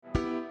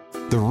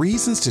The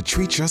reasons to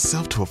treat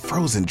yourself to a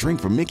frozen drink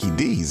from Mickey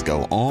D's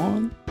go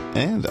on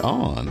and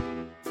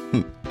on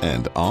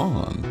and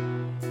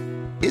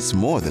on. It's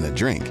more than a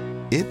drink.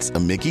 It's a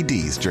Mickey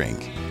D's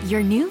drink.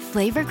 Your new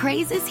flavor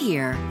craze is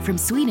here. From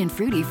sweet and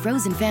fruity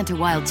frozen Fanta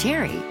Wild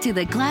Cherry to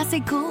the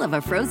classic cool of a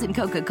frozen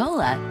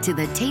Coca-Cola to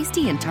the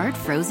tasty and tart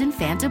frozen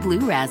Fanta Blue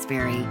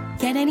Raspberry.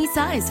 Get any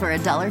size for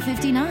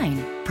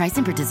 $1.59. Price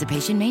and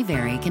participation may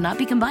vary. Cannot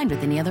be combined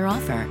with any other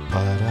offer.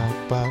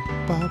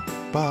 Ba-da-ba-ba-ba.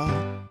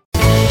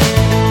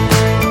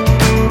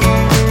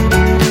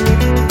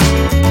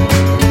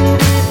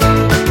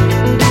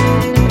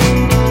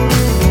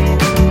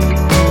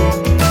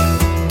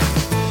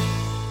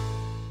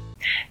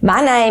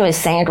 My name is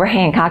Sandra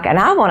Hancock, and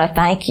I want to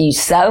thank you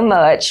so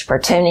much for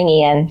tuning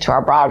in to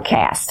our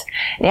broadcast.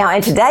 Now,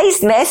 in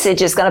today's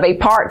message is going to be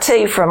part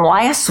 2 from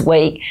last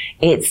week.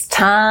 It's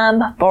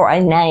time for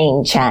a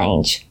name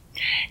change.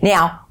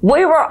 Now,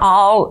 we were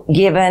all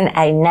given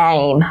a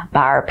name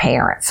by our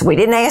parents. We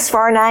didn't ask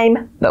for a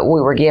name, but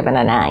we were given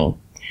a name.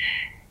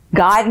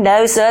 God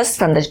knows us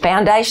from the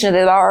foundation of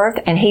the earth,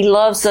 and He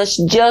loves us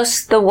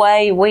just the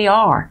way we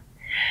are.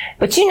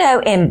 But you know,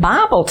 in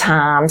Bible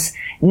times,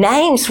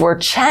 names were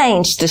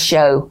changed to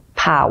show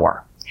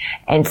power.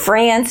 And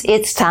friends,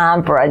 it's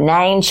time for a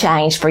name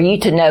change for you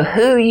to know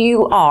who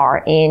you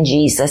are in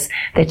Jesus,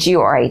 that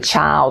you are a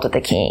child of the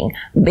King.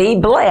 Be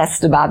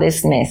blessed by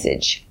this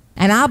message.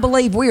 And I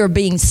believe we are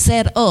being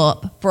set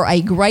up for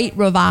a great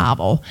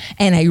revival,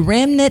 and a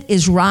remnant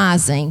is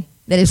rising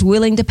that is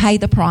willing to pay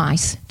the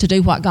price to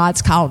do what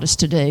God's called us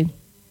to do.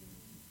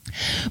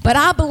 But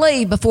I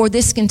believe before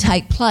this can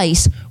take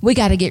place, we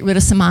got to get rid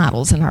of some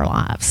idols in our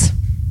lives.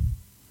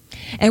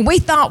 And we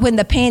thought when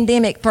the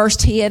pandemic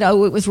first hit, it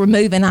was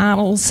removing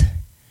idols.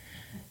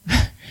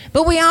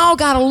 But we all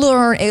got to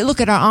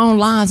look at our own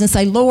lives and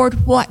say,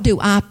 Lord, what do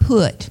I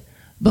put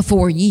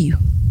before you?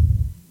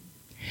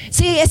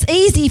 See, it's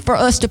easy for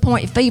us to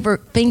point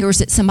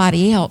fingers at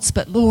somebody else,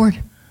 but Lord,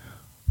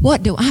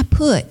 what do I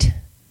put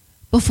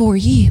before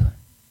you?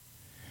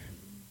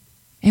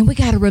 And we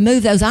got to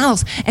remove those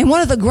idols. And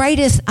one of the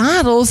greatest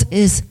idols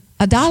is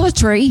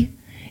idolatry,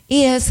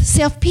 is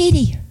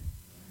self-pity.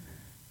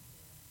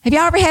 Have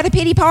y'all ever had a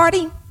pity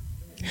party?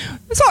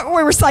 That's what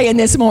we were saying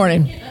this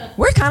morning.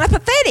 We're kind of a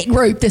pathetic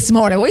group this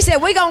morning. We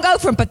said we're going to go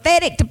from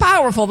pathetic to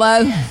powerful,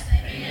 though.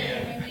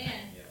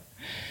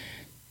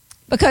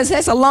 Because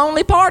that's a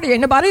lonely party.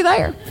 Ain't nobody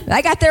there.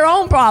 They got their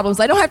own problems.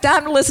 They don't have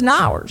time to listen to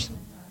ours.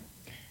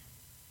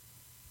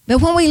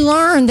 But when we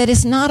learn that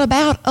it's not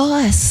about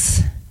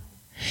us.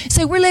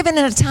 See, we're living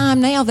in a time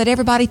now that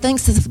everybody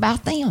thinks it's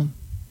about them.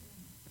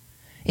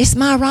 It's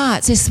my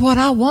rights. It's what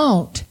I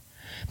want.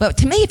 But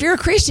to me, if you're a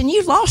Christian,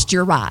 you've lost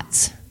your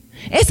rights.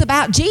 It's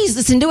about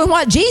Jesus and doing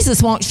what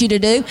Jesus wants you to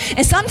do.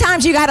 And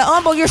sometimes you got to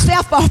humble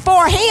yourself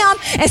before Him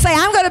and say,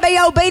 I'm going to be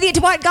obedient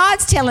to what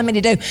God's telling me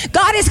to do.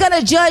 God is going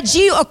to judge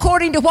you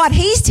according to what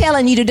He's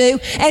telling you to do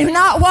and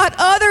not what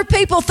other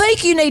people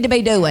think you need to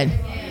be doing.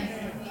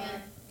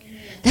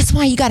 That's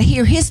why you got to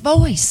hear His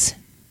voice.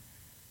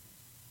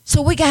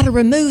 So we got to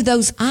remove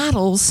those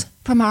idols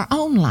from our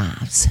own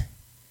lives.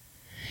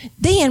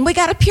 Then we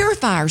got to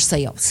purify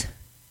ourselves.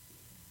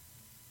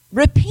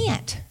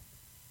 Repent.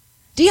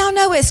 Do y'all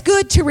know it's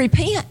good to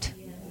repent?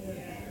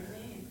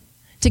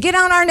 To get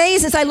on our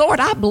knees and say, Lord,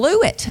 I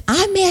blew it.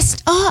 I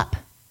messed up.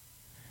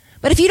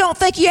 But if you don't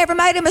think you ever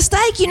made a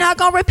mistake, you're not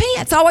going to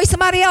repent. It's always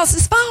somebody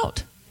else's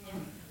fault.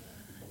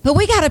 But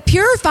we got to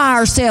purify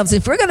ourselves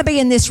if we're going to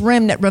be in this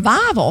remnant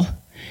revival.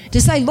 To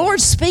say, Lord,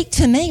 speak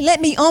to me.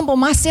 Let me humble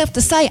myself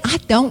to say, I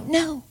don't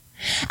know.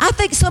 I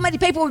think so many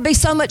people would be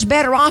so much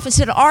better off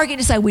instead of arguing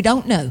to say, we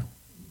don't know.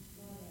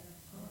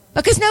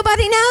 Because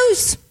nobody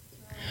knows.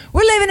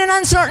 We're living in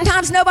uncertain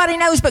times. Nobody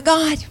knows but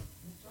God.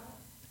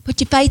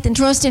 Put your faith and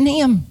trust in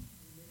Him.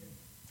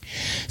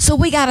 So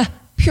we got to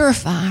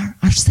purify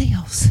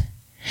ourselves.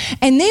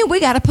 And then we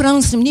got to put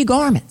on some new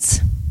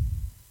garments.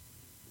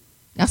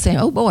 Y'all saying,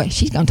 oh boy,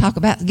 she's going to talk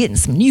about getting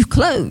some new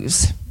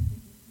clothes.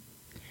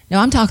 No,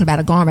 I'm talking about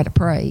a garment of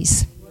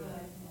praise.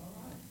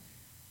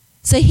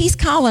 See, He's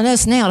calling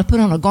us now to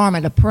put on a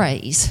garment of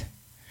praise.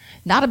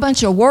 Not a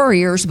bunch of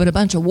warriors, but a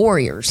bunch of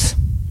warriors.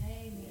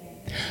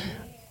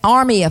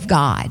 Army of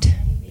God.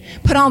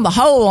 Put on the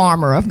whole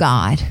armor of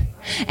God.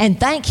 And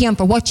thank Him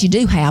for what you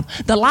do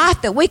have. The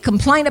life that we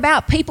complain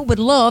about, people would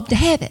love to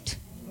have it.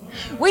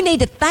 We need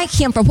to thank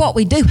Him for what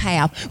we do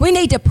have. We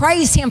need to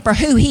praise Him for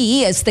who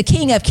He is, the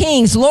King of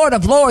Kings, Lord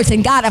of Lords,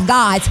 and God of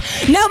Gods.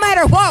 No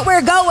matter what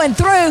we're going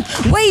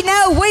through, we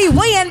know we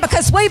win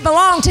because we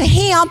belong to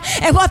Him.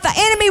 And what the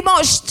enemy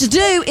wants to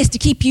do is to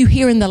keep you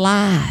hearing the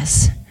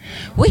lies.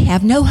 We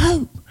have no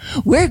hope.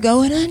 We're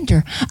going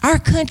under. Our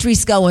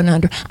country's going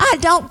under. I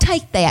don't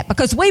take that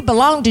because we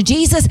belong to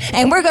Jesus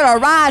and we're going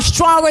to rise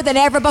stronger than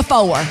ever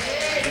before.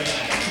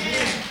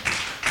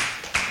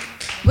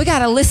 We got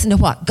to listen to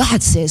what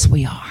God says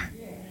we are.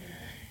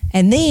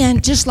 And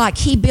then, just like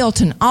He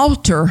built an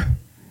altar,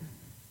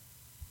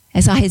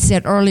 as I had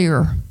said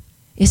earlier,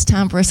 it's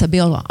time for us to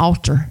build an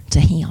altar to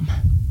Him.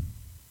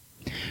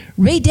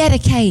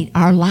 Rededicate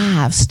our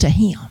lives to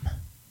Him.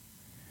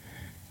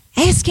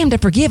 Ask him to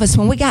forgive us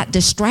when we got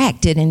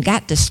distracted and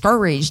got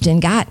discouraged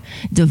and got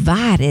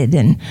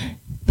divided.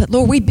 But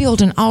Lord, we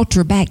build an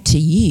altar back to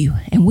you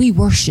and we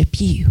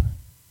worship you.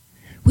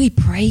 We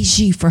praise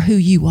you for who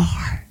you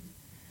are.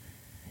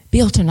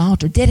 Build an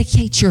altar.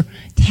 Dedicate your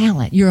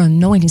talent, your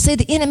anointing. See,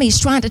 the enemy is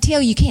trying to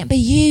tell you can't be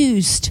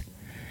used.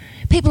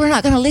 People are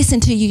not going to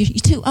listen to you. You're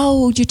too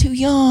old. You're too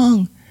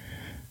young.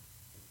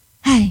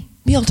 Hey,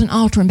 build an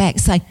altar and back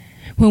and say,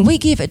 when we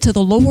give it to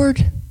the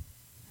Lord,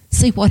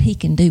 see what he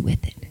can do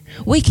with it.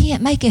 We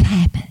can't make it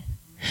happen.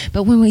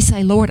 But when we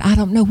say, Lord, I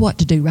don't know what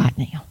to do right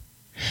now,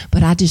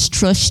 but I just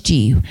trust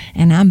you,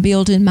 and I'm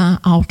building my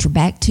altar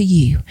back to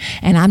you,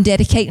 and I'm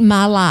dedicating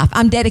my life.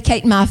 I'm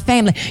dedicating my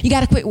family. You got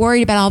to quit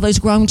worrying about all those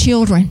grown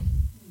children.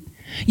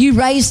 You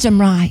raised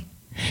them right.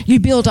 You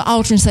build an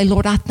altar and say,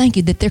 Lord, I thank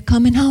you that they're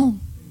coming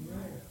home.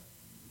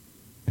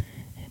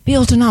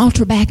 Build an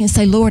altar back and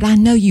say, Lord, I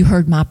know you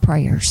heard my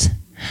prayers.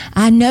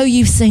 I know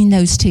you've seen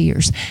those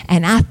tears,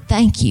 and I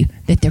thank you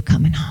that they're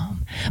coming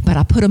home. But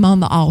I put them on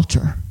the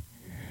altar.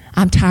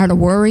 I'm tired of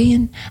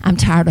worrying. I'm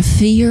tired of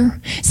fear.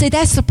 See,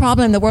 that's the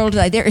problem in the world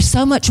today. There is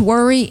so much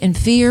worry and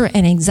fear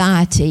and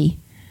anxiety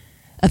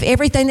of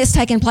everything that's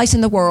taking place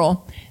in the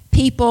world.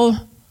 People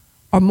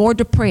are more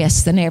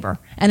depressed than ever.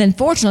 And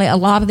unfortunately, a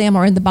lot of them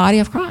are in the body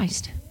of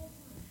Christ.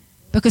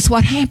 Because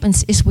what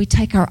happens is we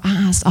take our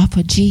eyes off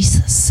of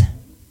Jesus.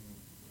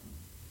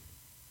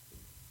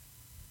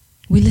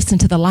 We listen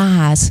to the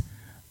lies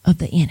of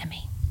the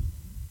enemy.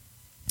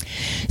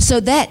 So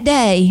that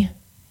day,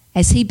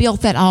 as he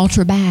built that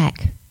altar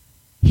back,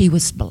 he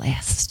was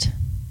blessed.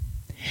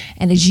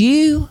 And as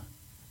you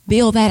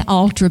build that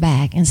altar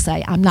back and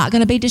say, I'm not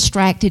going to be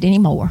distracted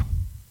anymore,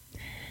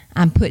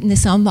 I'm putting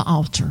this on the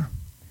altar,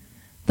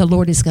 the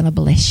Lord is going to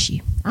bless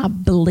you. I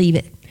believe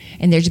it.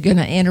 And there's going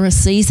to enter a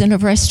season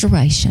of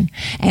restoration.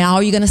 And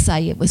all you're going to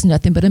say, it was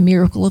nothing but a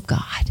miracle of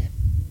God.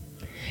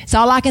 It's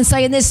all I can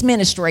say in this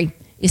ministry.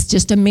 It's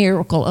just a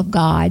miracle of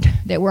God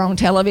that we're on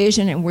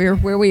television and we're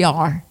where we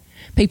are.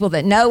 People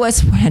that know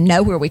us and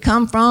know where we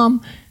come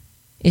from,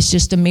 it's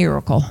just a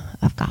miracle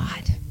of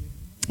God.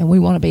 And we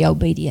want to be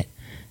obedient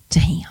to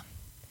him.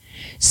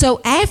 So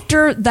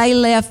after they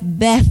left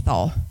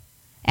Bethel,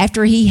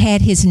 after he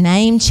had his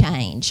name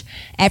changed,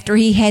 after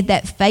he had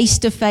that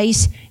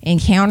face-to-face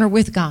encounter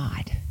with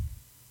God,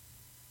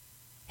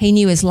 he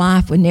knew his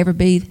life would never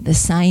be the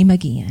same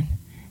again.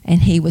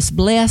 And he was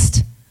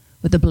blessed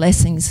with the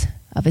blessings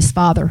of his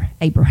father,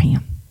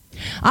 Abraham.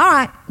 All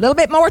right, a little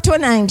bit more to a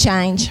name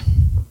change.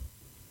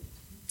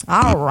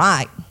 All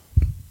right.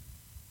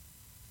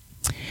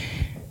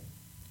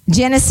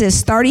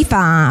 Genesis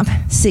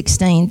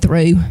 35:16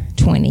 through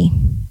 20.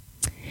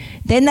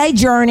 Then they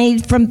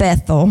journeyed from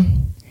Bethel,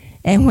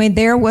 and when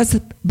there was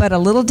but a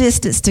little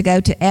distance to go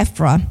to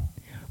Ephraim,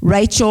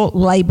 Rachel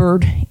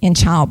labored in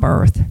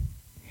childbirth,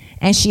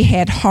 and she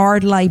had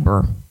hard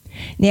labor.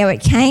 Now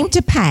it came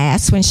to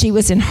pass when she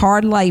was in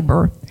hard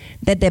labor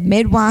that the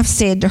midwife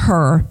said to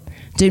her,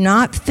 "Do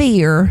not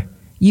fear,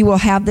 you will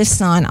have this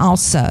son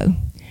also."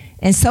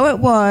 And so it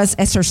was,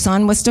 as her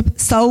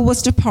soul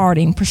was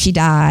departing, for she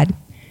died,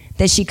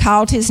 that she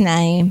called his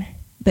name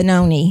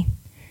Benoni,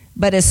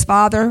 but his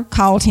father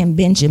called him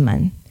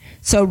Benjamin.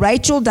 So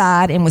Rachel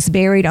died and was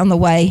buried on the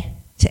way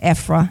to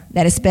Ephraim,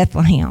 that is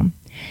Bethlehem.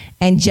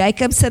 And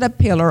Jacob set a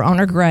pillar on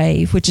her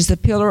grave, which is the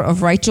pillar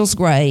of Rachel's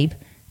grave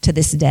to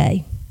this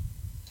day.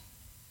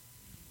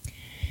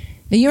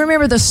 Now you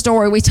remember the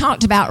story. We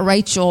talked about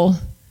Rachel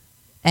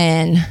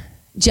and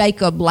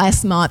Jacob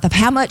last month, of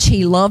how much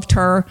he loved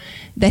her,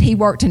 that he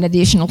worked an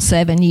additional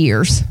 7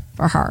 years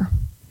for her.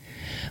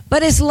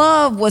 But his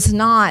love was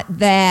not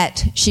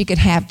that she could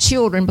have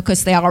children,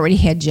 because they already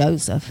had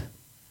Joseph.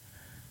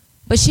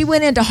 But she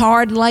went into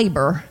hard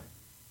labor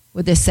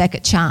with this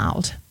second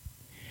child.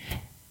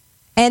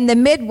 And the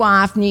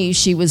midwife knew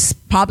she was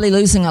probably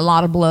losing a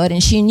lot of blood,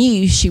 and she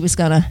knew she was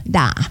going to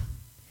die.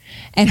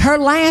 And her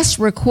last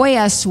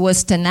request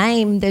was to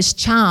name this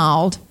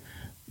child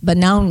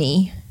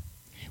Benoni,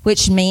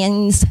 which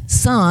means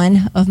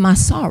son of my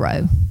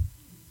sorrow.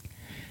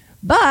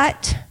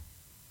 But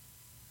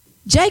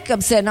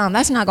Jacob said, no,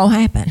 that's not going to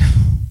happen.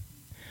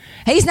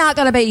 He's not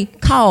going to be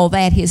called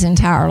that his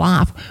entire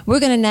life. We're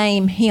going to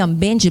name him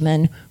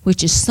Benjamin,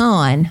 which is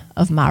son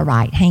of my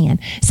right hand.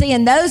 See,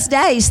 in those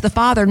days, the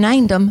father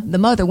named him. The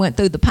mother went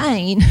through the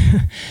pain,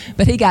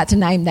 but he got to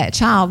name that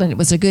child, and it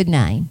was a good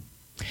name.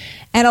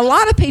 And a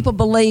lot of people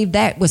believe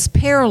that was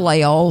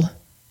parallel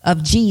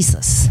of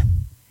Jesus.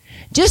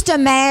 Just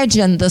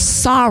imagine the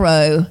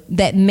sorrow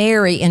that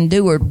Mary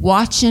endured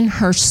watching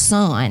her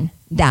son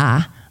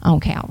die on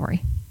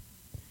Calvary.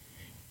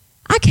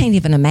 I can't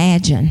even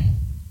imagine.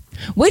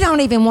 We don't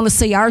even want to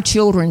see our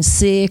children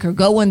sick or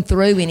going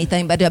through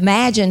anything, but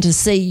imagine to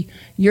see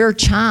your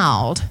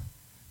child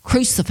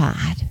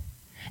crucified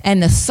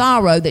and the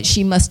sorrow that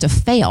she must have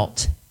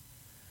felt.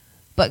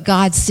 But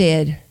God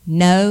said,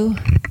 no,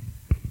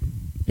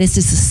 this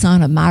is the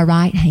son of my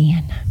right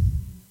hand.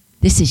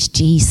 This is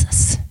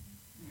Jesus.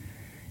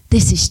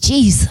 This is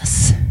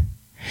Jesus.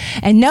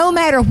 And no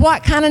matter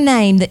what kind of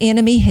name the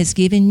enemy has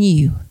given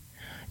you,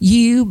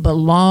 You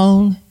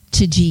belong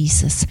to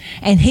Jesus,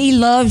 and He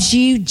loves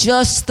you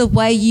just the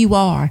way you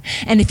are.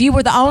 And if you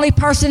were the only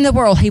person in the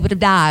world, He would have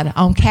died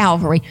on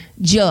Calvary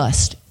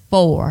just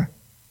for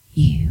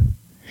you.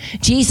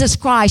 Jesus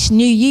Christ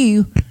knew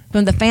you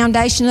from the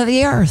foundation of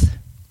the earth.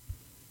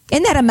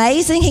 Isn't that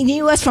amazing? He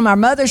knew us from our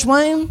mother's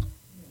womb.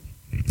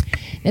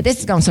 Now, this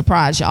is going to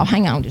surprise y'all.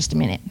 Hang on just a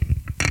minute.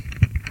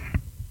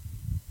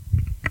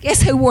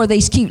 Guess who wore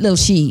these cute little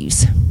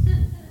shoes?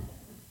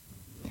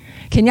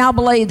 Can y'all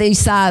believe these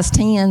size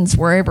 10s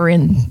were ever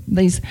in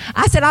these?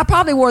 I said I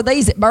probably wore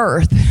these at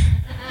birth.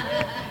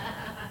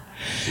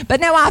 But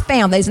now I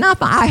found these, and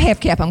I have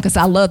kept them because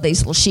I love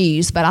these little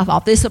shoes, but I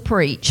thought this will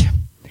preach.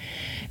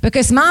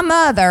 Because my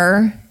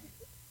mother,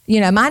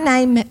 my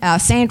name,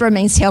 Sandra,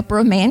 means helper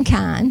of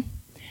mankind,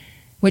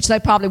 which they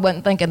probably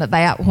wasn't thinking of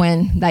that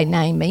when they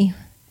named me.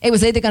 It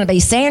was either going to be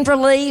Sandra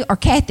Lee or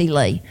Kathy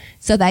Lee.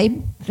 So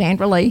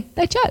Sandra Lee,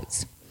 they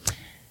chose.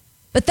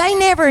 But they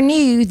never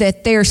knew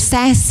that their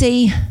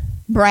sassy,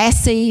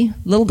 brassy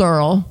little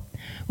girl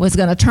was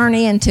going to turn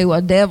into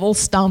a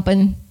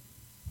devil-stomping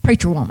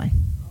preacher woman.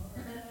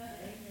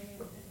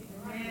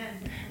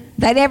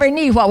 They never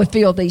knew what would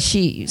fill these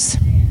shoes.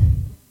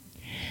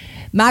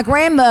 My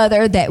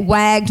grandmother that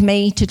wagged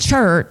me to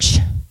church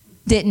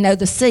didn't know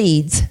the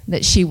seeds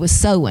that she was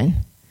sowing,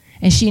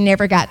 and she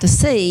never got to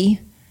see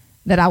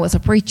that I was a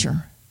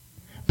preacher.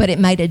 But it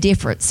made a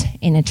difference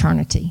in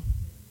eternity.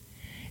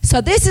 So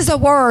this is a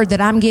word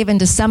that I'm giving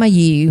to some of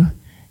you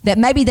that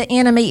maybe the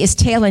enemy is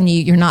telling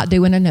you you're not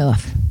doing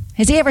enough.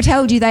 Has he ever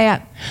told you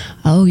that?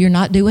 Oh, you're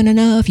not doing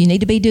enough. You need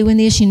to be doing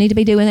this. You need to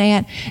be doing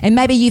that. And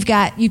maybe you've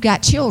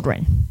got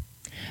children.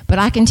 But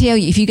I can tell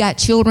you, if you got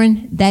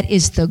children, that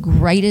is the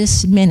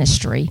greatest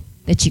ministry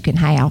that you can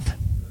have.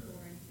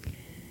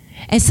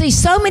 And see,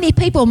 so many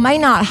people may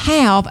not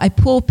have a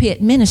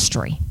pulpit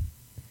ministry,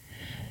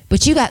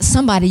 but you got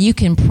somebody you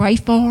can pray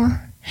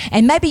for.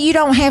 And maybe you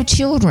don't have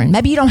children.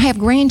 Maybe you don't have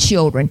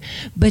grandchildren.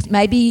 But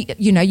maybe,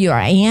 your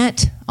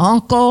aunt,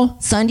 uncle,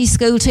 Sunday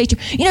school teacher.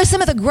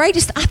 Some of the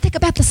greatest, I think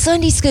about the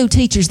Sunday school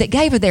teachers that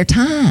gave her their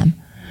time.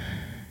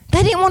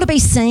 They didn't want to be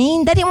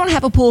seen. They didn't want to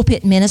have a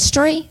pulpit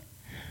ministry.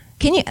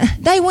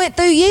 They went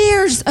through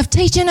years of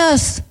teaching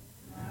us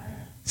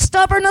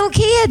stubborn little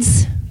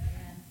kids.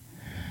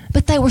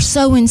 But they were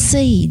sowing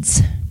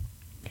seeds.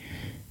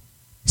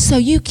 So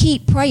you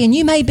keep praying.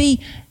 You may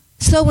be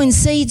sowing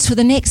seeds for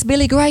the next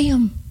Billy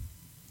Graham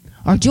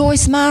or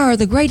Joyce Meyer,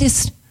 the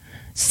greatest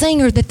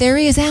singer that there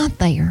is out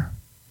there.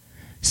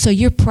 So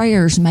your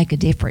prayers make a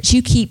difference.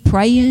 You keep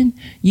praying.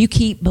 You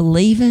keep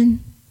believing.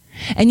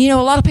 And a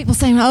lot of people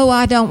saying, oh,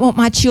 I don't want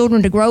my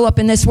children to grow up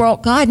in this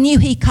world. God knew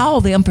He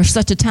called them for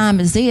such a time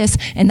as this,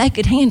 and they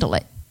could handle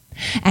it.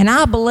 And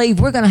I believe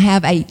we're going to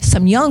have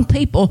some young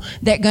people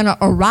that are going to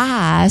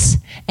arise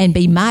and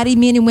be mighty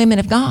men and women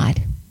of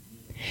God.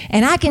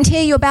 And I can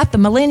tell you about the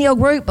millennial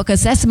group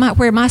because that's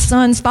where my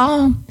sons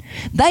fall.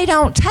 They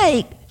don't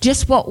take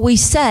just what we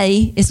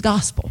say is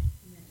gospel.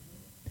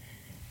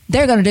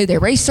 They're going to do their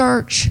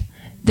research.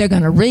 They're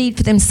going to read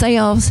for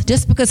themselves.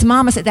 Just because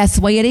mama said that's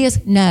the way it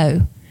is,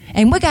 no.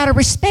 And we got to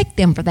respect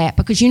them for that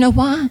because you know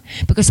why?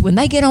 Because when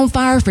they get on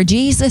fire for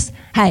Jesus,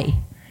 hey,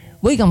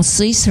 we're going to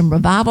see some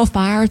revival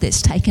fire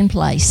that's taking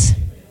place.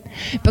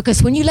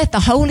 Because when you let the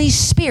Holy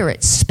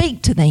Spirit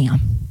speak to them,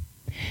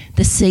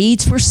 the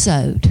seeds were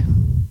sowed.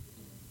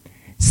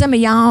 Some of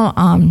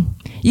y'all,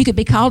 you could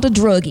be called a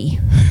druggie.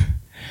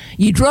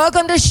 You drug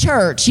them to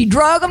church. You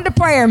drug them to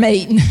prayer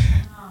meeting.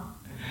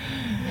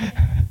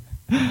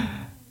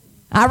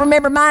 I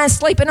remember mine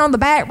sleeping on the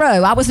back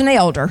row. I was an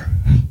elder.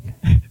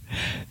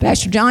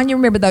 Pastor John, you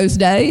remember those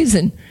days.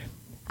 And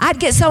I'd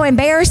get so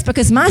embarrassed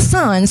because my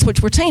sons,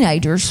 which were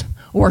teenagers,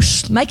 were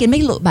making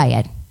me look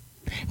bad.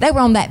 They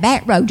were on that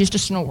back row just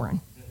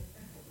snoring.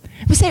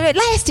 We said, it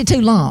lasted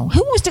too long.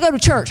 Who wants to go to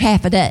church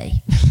half a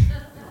day?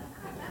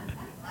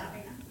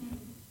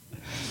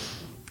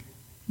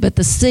 But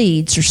the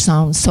seeds are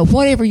sown. So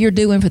whatever you're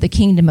doing for the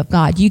kingdom of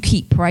God, you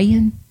keep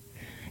praying.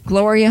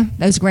 Gloria,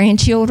 those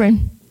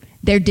grandchildren,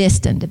 they're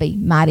destined to be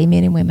mighty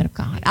men and women of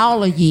God.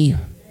 All of you,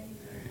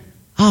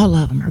 all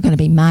of them are going to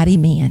be mighty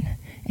men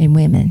and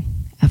women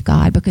of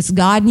God because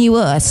God knew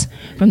us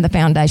from the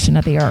foundation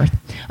of the earth.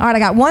 All right, I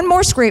got one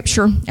more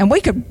scripture, and we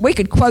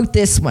could quote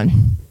this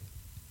one.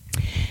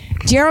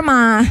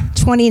 Jeremiah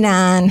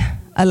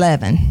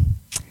 29:11.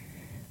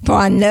 For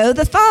I know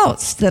the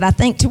thoughts that I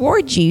think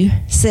toward you,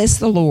 says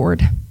the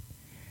Lord,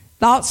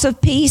 thoughts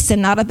of peace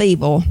and not of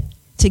evil,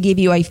 to give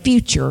you a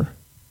future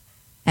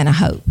and a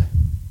hope.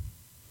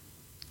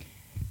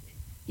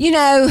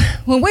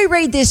 When we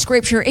read this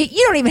scripture,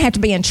 you don't even have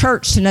to be in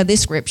church to know this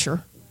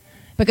scripture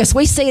because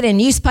we see it in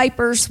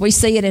newspapers, we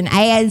see it in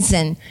ads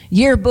and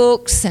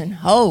yearbooks, and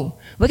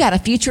we got a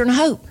future and a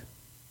hope.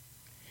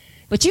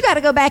 But you got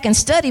to go back and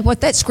study what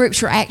that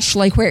scripture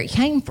actually, where it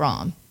came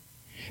from.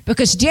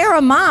 Because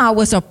Jeremiah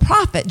was a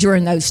prophet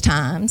during those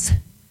times.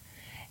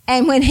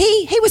 And when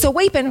he was a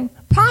weeping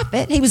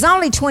prophet, he was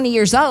only 20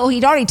 years old.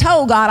 He'd already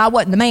told God I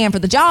wasn't the man for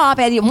the job.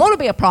 I didn't want to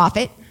be a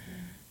prophet.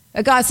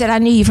 God said, I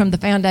knew you from the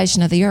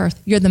foundation of the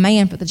earth. You're the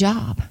man for the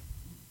job.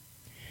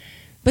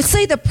 But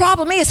see, the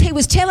problem is he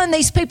was telling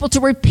these people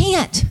to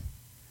repent.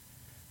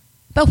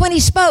 But when he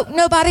spoke,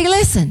 nobody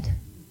listened.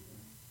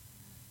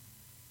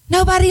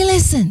 Nobody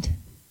listened.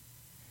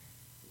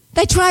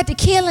 They tried to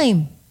kill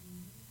him.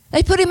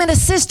 They put him in a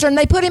cistern.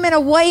 They put him in a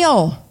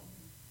well.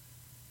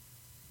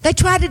 They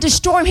tried to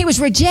destroy him. He was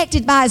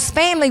rejected by his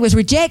family, was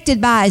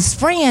rejected by his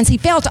friends. He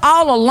felt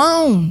all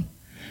alone.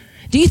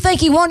 Do you think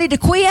he wanted to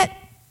quit?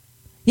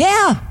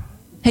 Yeah.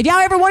 Have y'all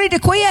ever wanted to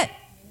quit?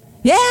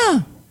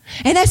 Yeah.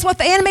 And that's what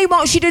the enemy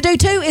wants you to do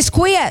too, is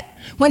quit.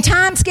 When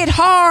times get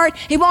hard,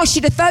 he wants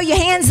you to throw your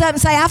hands up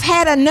and say, I've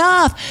had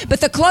enough.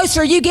 But the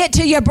closer you get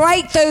to your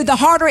breakthrough, the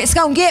harder it's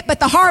going to get, but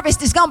the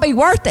harvest is going to be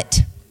worth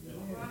it.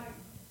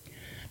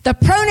 The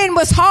pruning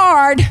was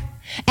hard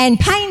and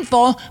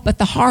painful, but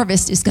the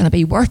harvest is going to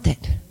be worth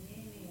it.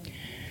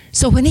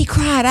 So when he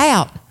cried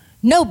out,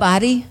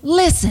 nobody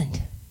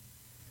listened.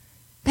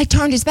 They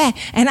turned his back.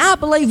 And I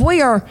believe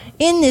we are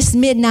in this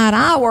midnight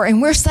hour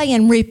and we're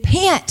saying,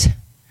 repent.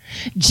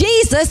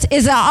 Jesus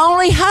is our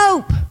only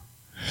hope.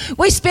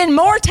 We spend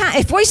more time,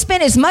 if we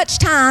spend as much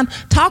time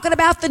talking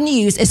about the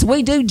news as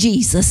we do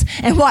Jesus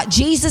and what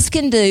Jesus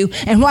can do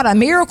and what a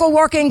miracle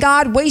working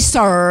God we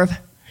serve,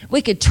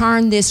 we could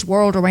turn this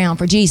world around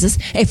for Jesus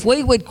if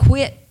we would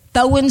quit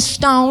throwing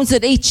stones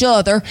at each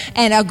other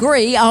and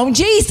agree on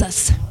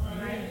Jesus.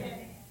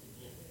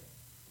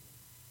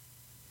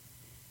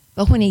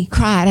 But when he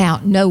cried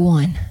out, no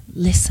one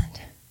listened.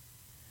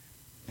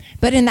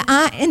 But in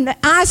the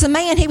eyes of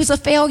man, he was a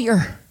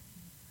failure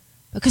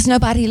because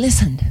nobody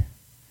listened.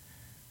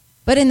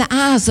 But in the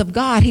eyes of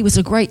God, he was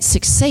a great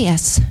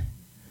success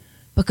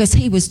because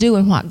he was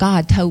doing what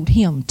God told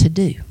him to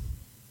do.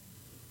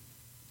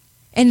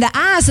 In the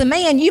eyes of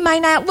man, you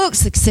may not look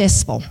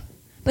successful,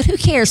 but who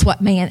cares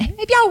what man?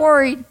 Have y'all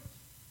worried?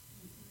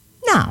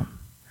 No.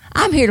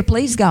 I'm here to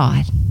please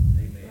God.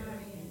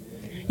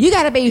 You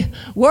got to be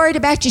worried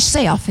about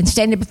yourself and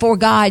standing before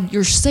God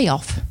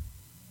yourself.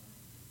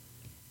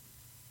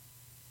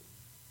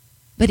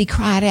 But he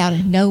cried out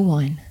and no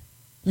one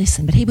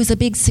listened. But he was a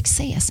big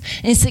success.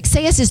 And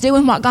success is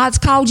doing what God's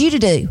called you to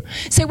do.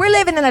 See, we're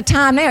living in a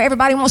time now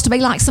everybody wants to be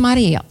like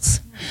somebody else.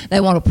 They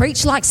want to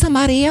preach like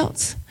somebody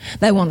else.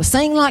 They want to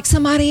sing like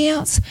somebody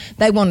else.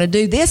 They want to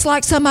do this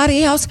like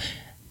somebody else.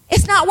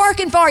 It's not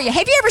working for you.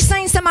 Have you ever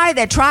seen somebody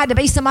that tried to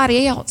be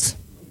somebody else?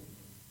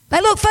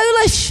 They look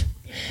foolish.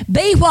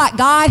 Be what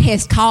God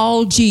has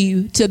called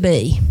you to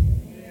be.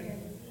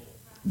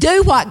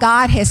 Do what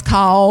God has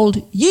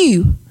called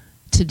you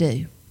to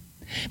do.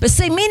 But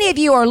see, many of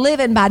you are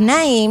living by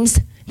names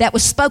that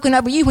was spoken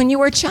over you when you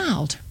were a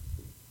child.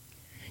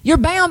 You're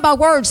bound by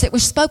words that were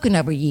spoken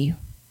over you.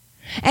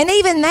 And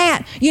even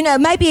that,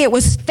 maybe it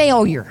was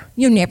failure.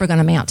 You're never going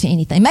to amount to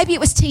anything. Maybe it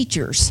was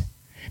teachers.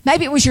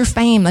 Maybe it was your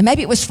family.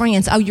 Maybe it was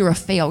friends. Oh, you're a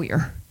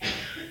failure.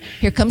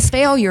 Here comes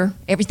failure.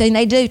 Everything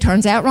they do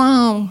turns out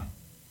wrong.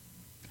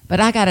 But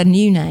I got a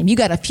new name. You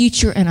got a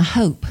future and a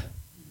hope.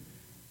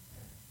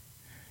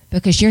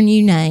 Because your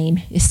new name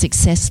is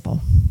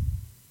successful.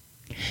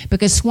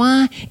 Because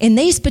why? In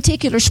these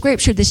particular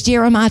scripture, this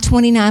Jeremiah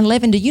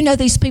 29:11, do you know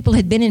these people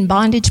had been in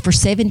bondage for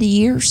 70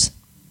 years?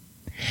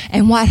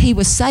 And what he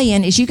was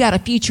saying is you got a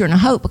future and a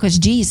hope because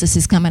Jesus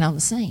is coming on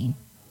the scene.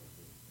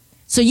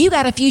 So you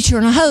got a future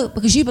and a hope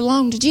because you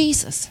belong to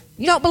Jesus.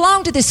 You don't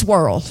belong to this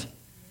world.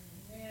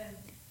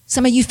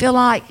 Some of you feel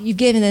like you've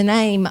given the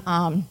name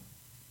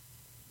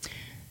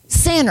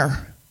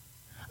sinner,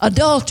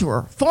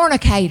 adulterer,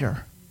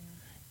 fornicator.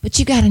 But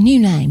you got a new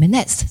name, and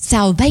that's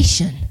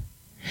salvation.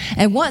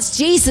 And once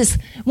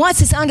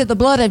it's under the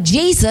blood of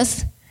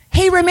Jesus,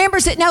 he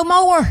remembers it no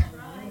more.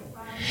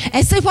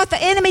 And see, what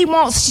the enemy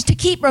wants to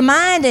keep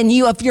reminding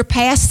you of your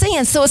past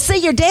sins. So see,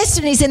 your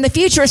destiny's in the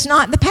future. It's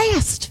not in the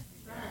past.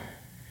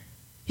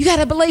 You got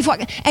to believe what.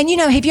 And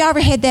have you ever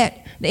had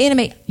that? The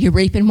enemy, you're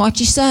reaping what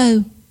you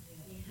sow.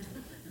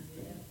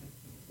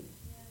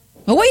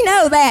 Well, we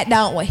know that,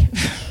 don't we?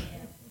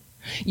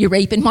 You're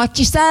reaping what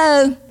you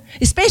sow.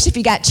 Especially if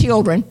you got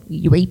children.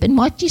 You're reaping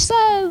what you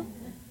sow.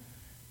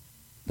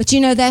 But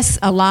that's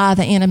a lie of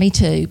the enemy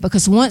too.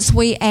 Because once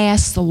we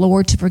ask the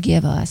Lord to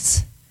forgive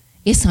us,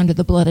 it's under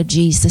the blood of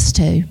Jesus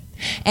too.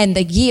 And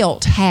the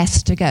guilt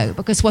has to go.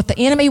 Because what the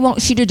enemy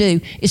wants you to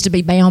do is to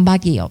be bound by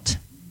guilt.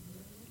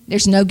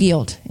 There's no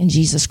guilt in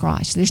Jesus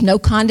Christ. There's no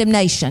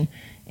condemnation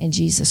in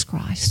Jesus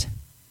Christ.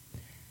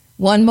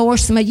 One more,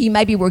 some of you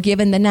maybe were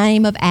given the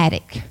name of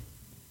addict.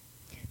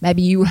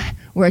 Maybe you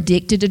were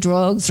addicted to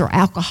drugs or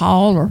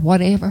alcohol or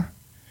whatever.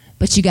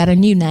 But you got a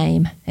new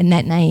name, and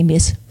that name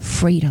is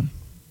freedom.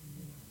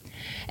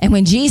 And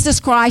when Jesus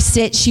Christ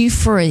sets you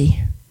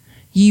free,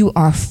 you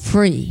are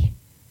free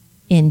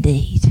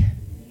indeed.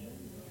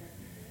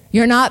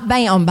 You're not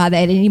bound by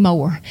that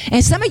anymore.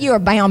 And some of you are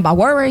bound by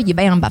worry, you're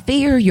bound by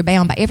fear, you're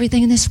bound by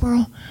everything in this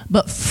world.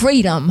 But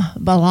freedom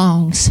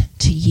belongs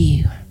to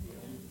you.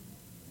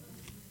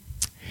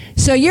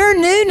 So your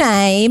new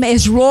name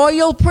is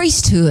royal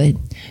priesthood.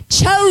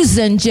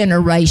 chosen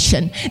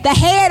generation, the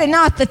head and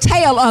not the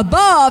tail,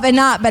 above and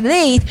not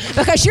beneath,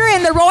 because you're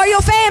in the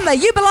royal family.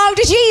 You belong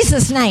to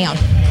Jesus now.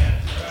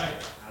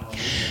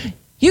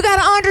 You got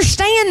to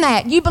understand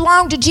that. You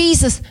belong to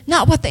Jesus,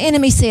 not what the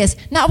enemy says,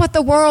 not what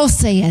the world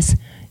says.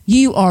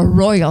 You are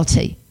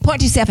royalty. Point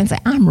to yourself and say,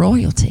 I'm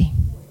royalty.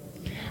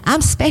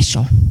 I'm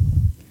special.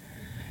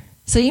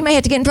 So you may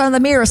have to get in front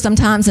of the mirror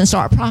sometimes and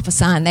start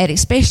prophesying that,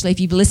 especially if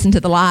you've listened to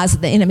the lies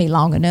of the enemy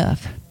long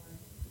enough.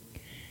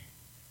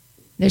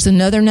 There's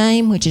another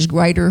name which is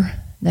greater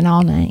than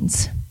all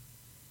names,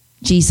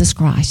 Jesus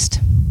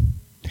Christ.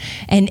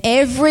 And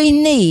every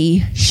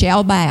knee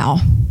shall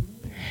bow,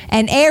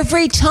 and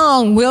every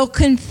tongue will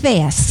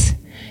confess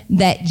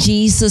that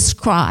Jesus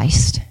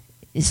Christ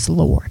is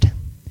Lord.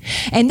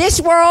 And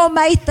this world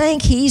may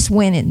think he's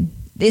winning.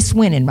 It's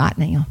winning right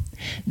now.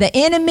 The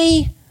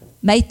enemy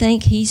may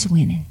think he's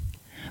winning,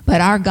 but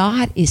our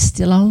God is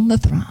still on the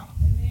throne.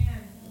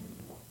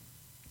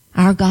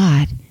 Our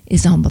God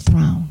is on the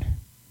throne.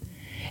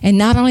 And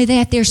not only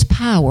that, there's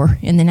power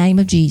in the name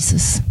of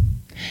Jesus.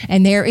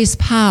 And there is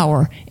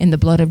power in the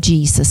blood of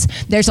Jesus.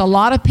 There's a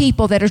lot of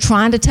people that are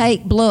trying to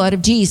take blood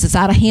of Jesus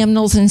out of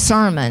hymnals and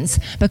sermons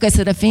because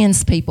it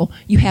offends people.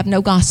 You have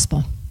no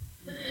gospel.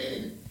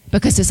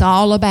 Because it's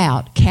all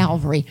about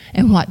Calvary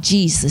and what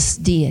Jesus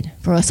did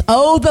for us.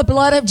 Oh, the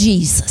blood of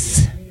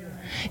Jesus.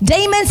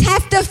 Demons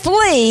have to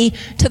flee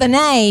to the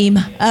name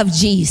of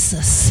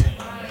Jesus.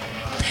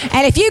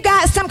 And if you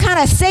got some kind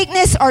of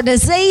sickness or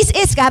disease,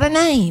 it's got a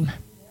name.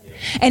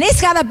 And it's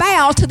got to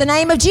bow to the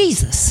name of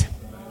Jesus.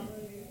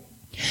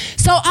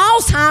 So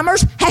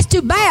Alzheimer's has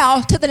to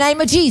bow to the name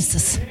of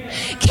Jesus.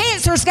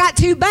 Cancer's got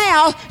to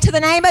bow to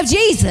the name of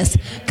Jesus.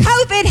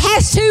 COVID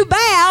has to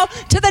bow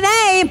to the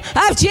name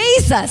of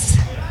Jesus.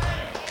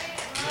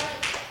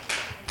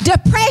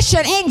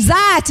 Depression,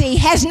 anxiety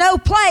has no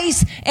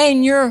place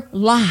in your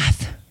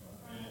life.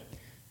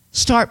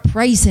 Start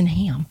praising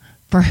Him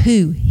for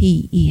who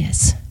He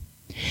is.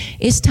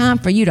 It's time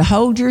for you to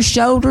hold your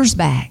shoulders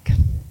back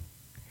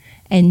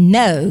and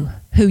know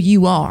who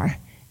you are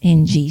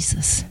in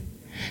Jesus.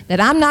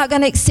 That I'm not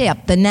going to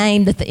accept the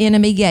name that the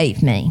enemy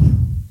gave me.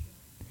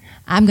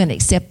 I'm going to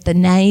accept the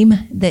name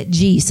that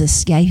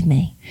Jesus gave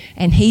me.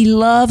 And He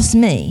loves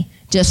me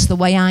just the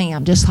way I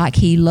am, just like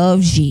He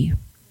loves you.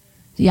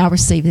 Do y'all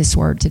receive this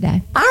word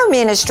today? Our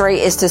ministry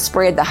is to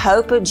spread the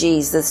hope of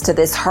Jesus to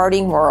this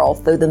hurting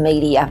world through the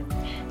media.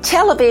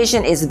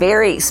 Television is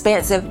very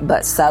expensive,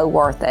 but so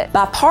worth it.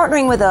 By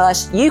partnering with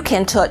us, you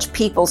can touch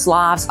people's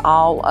lives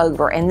all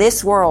over, and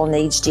this world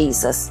needs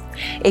Jesus.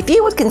 If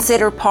you would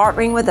consider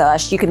partnering with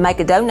us, you can make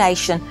a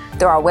donation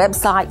through our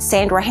website,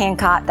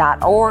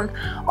 sandrahancock.org,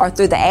 or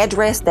through the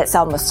address that's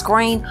on the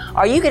screen,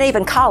 or you can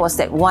even call us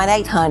at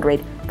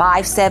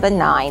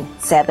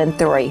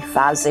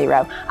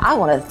 1-800-579-7350. I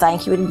want to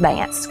thank you in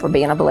advance for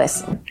being a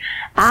blessing.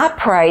 I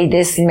pray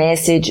this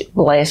message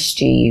blessed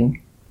you.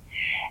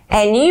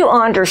 And you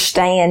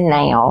understand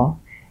now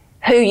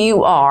who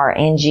you are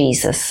in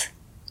Jesus.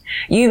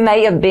 You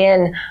may have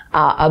been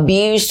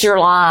abused your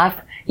life.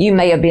 You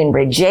may have been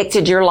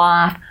rejected your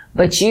life,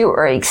 but you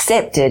are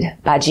accepted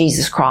by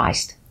Jesus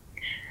Christ.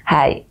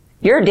 Hey,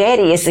 your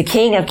daddy is the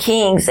King of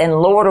Kings and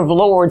Lord of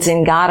Lords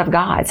and God of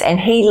Gods, and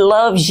He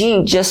loves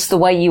you just the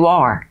way you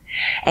are.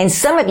 And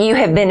some of you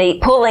have been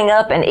pulling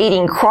up and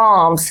eating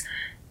crumbs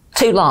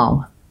too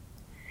long.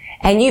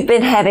 And you've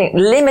been having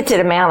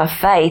limited amount of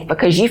faith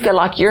because you feel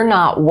like you're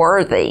not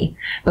worthy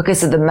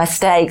because of the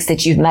mistakes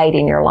that you've made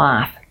in your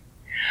life.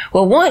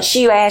 Well, once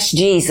you ask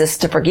Jesus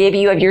to forgive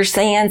you of your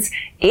sins,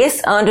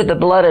 it's under the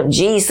blood of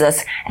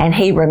Jesus and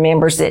He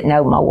remembers it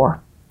no more.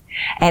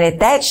 And if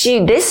that's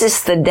you, this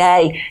is the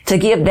day to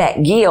give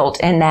that guilt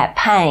and that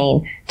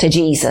pain to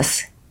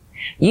Jesus.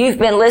 You've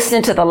been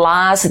listening to the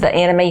lies of the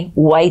enemy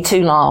way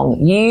too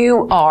long.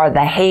 You are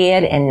the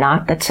head and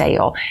not the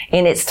tail.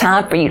 And it's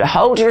time for you to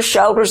hold your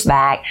shoulders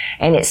back,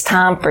 and it's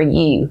time for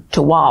you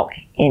to walk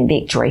in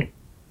victory.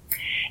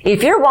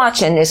 If you're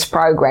watching this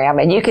program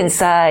and you can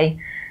say,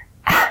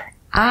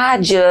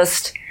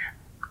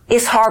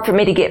 it's hard for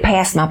me to get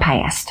past my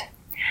past.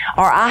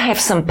 Or I have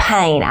some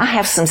pain, I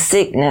have some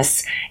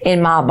sickness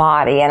in my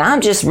body, and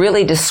I'm just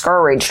really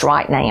discouraged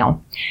right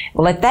now.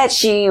 Well, if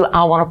that's you,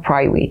 I want to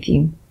pray with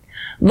you.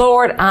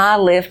 Lord, I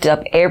lift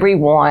up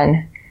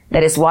everyone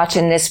that is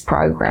watching this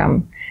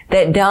program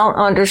that don't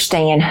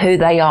understand who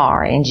they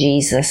are in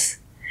Jesus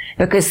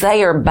because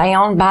they are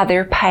bound by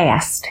their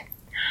past.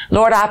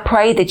 Lord, I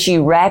pray that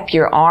you wrap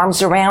your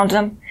arms around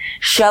them,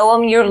 show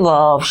them your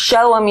love,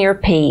 show them your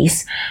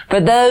peace. For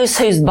those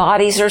whose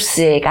bodies are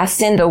sick, I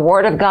send the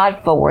word of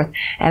God forth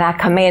and I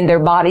command their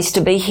bodies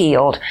to be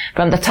healed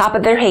from the top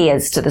of their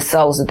heads to the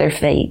soles of their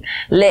feet.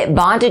 Let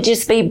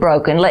bondages be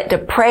broken. Let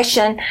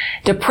depression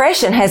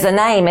has a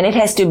name and it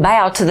has to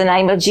bow to the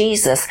name of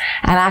Jesus.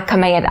 And I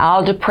command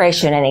all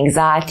depression and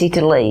anxiety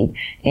to leave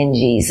in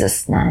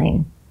Jesus'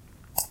 name.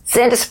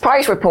 Send us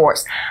praise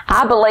reports.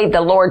 I believe the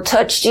Lord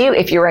touched you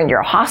if you're in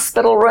your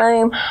hospital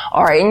room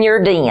or in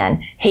your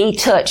den. He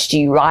touched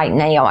you right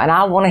now, and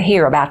I want to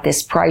hear about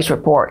this praise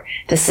report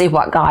to see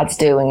what God's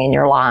doing in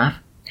your life.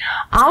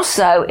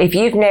 Also, if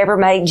you've never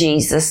made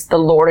Jesus the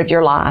Lord of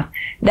your life,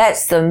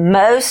 that's the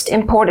most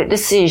important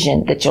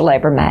decision that you'll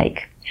ever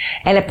make.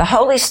 And if the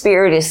Holy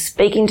Spirit is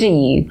speaking to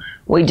you,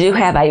 we do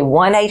have a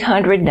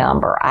 1-800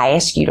 number. I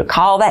ask you to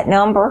call that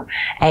number,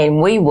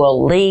 and we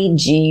will lead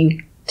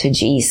you to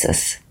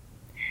Jesus.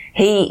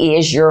 He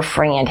is your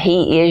friend.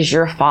 He is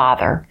your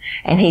Father,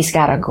 and He's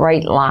got a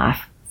great life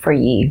for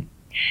you.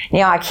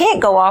 Now, I can't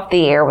go off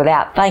the air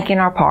without thanking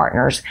our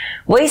partners.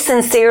 We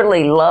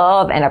sincerely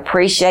love and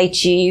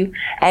appreciate you,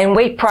 and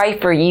we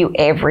pray for you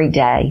every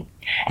day.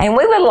 And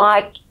we would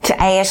like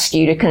to ask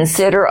you to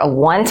consider a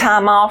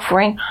one-time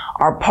offering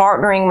or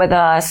partnering with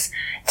us.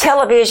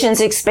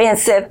 Television's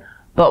expensive,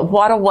 but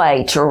what a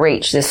way to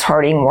reach this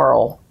hurting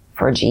world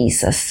for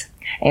Jesus.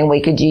 And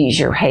we could use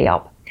your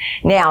help.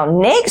 Now,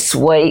 next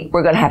week,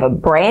 we're going to have a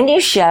brand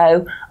new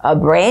show, a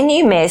brand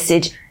new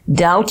message.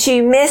 Don't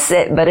you miss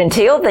it. But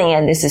until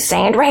then, this is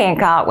Sandra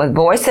Hancock with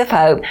Voice of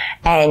Hope.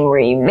 And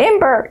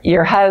remember,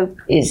 your hope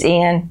is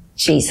in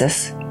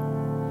Jesus.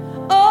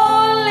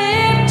 Oh,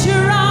 lift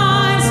your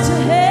eyes to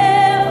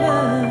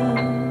heaven.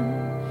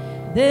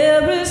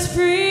 There is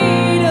freedom.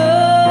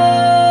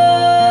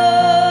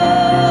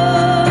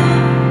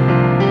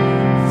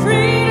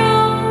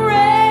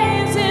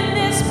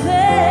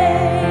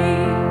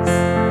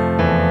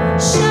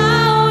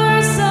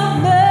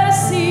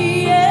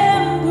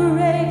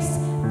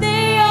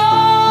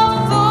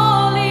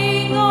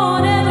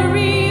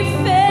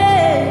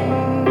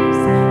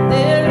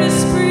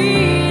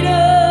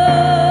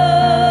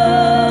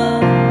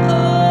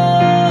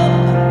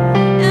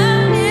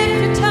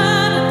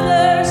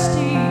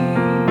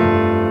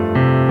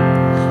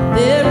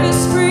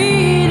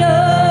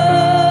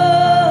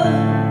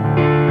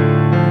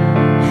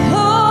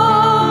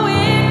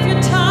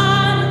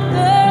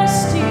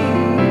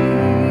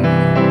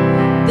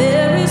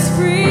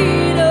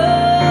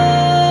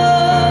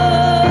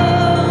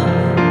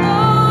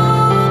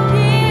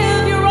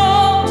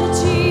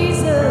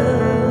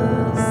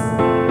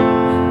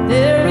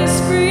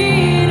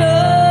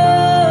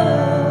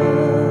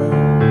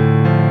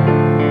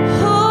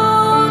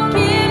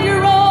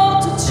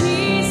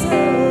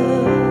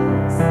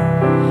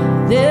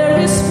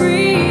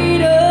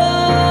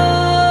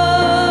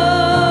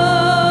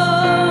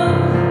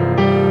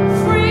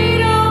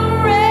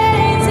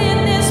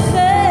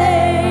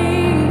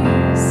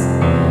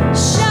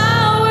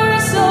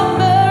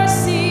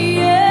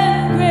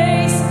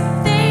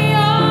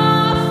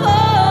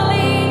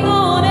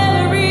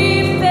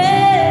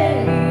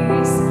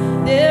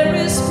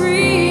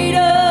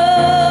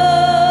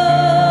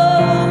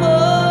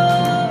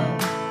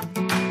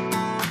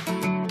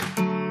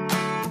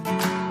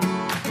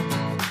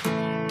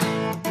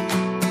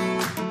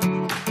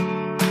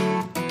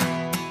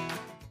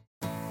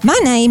 My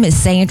name is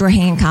Sandra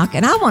Hancock,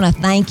 and I want to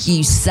thank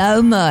you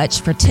so much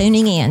for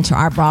tuning in to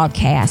our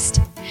broadcast.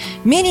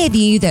 Many of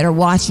you that are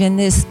watching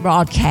this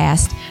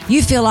broadcast,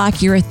 you feel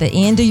like you're at the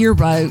end of your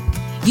rope.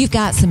 You've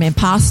got some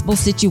impossible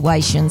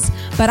situations,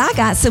 but I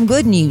got some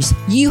good news.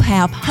 You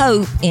have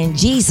hope in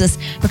Jesus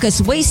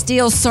because we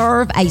still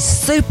serve a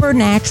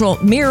supernatural,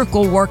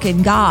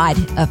 miracle-working God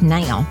of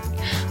now.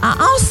 I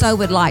also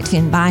would like to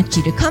invite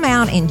you to come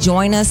out and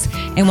join us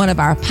in one of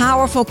our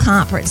powerful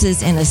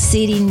conferences in a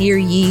city near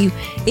you.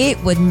 It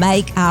would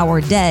make our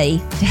day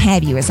to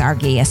have you as our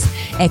guest.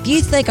 If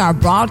you think our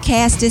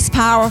broadcast is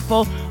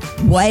powerful,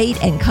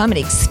 wait and come and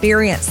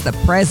experience the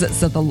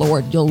presence of the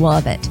Lord. You'll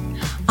love it.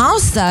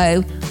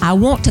 Also, I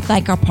want to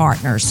thank our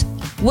partners.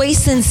 We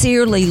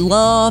sincerely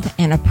love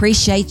and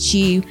appreciate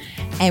you,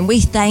 and we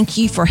thank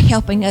you for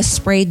helping us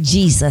spread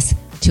Jesus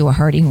to a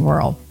hurting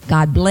world.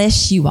 God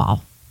bless you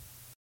all.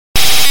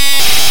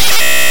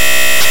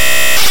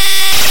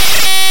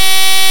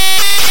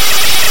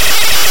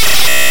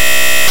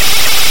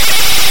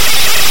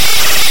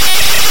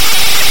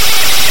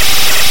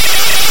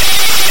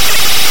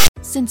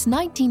 Since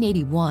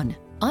 1981,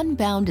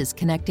 Unbound has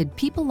connected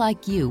people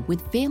like you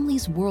with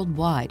families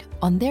worldwide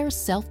on their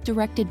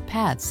self-directed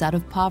paths out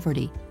of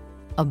poverty.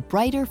 A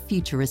brighter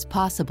future is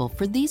possible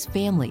for these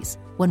families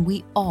when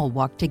we all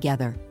walk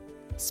together.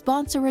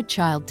 Sponsor a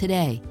child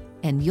today,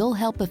 and you'll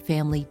help a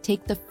family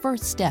take the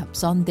first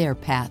steps on their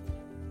path.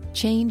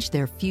 Change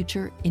their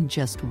future in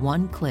just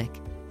one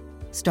click.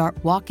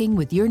 Start walking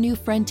with your new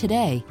friend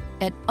today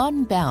at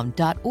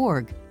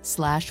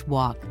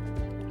unbound.org/walk.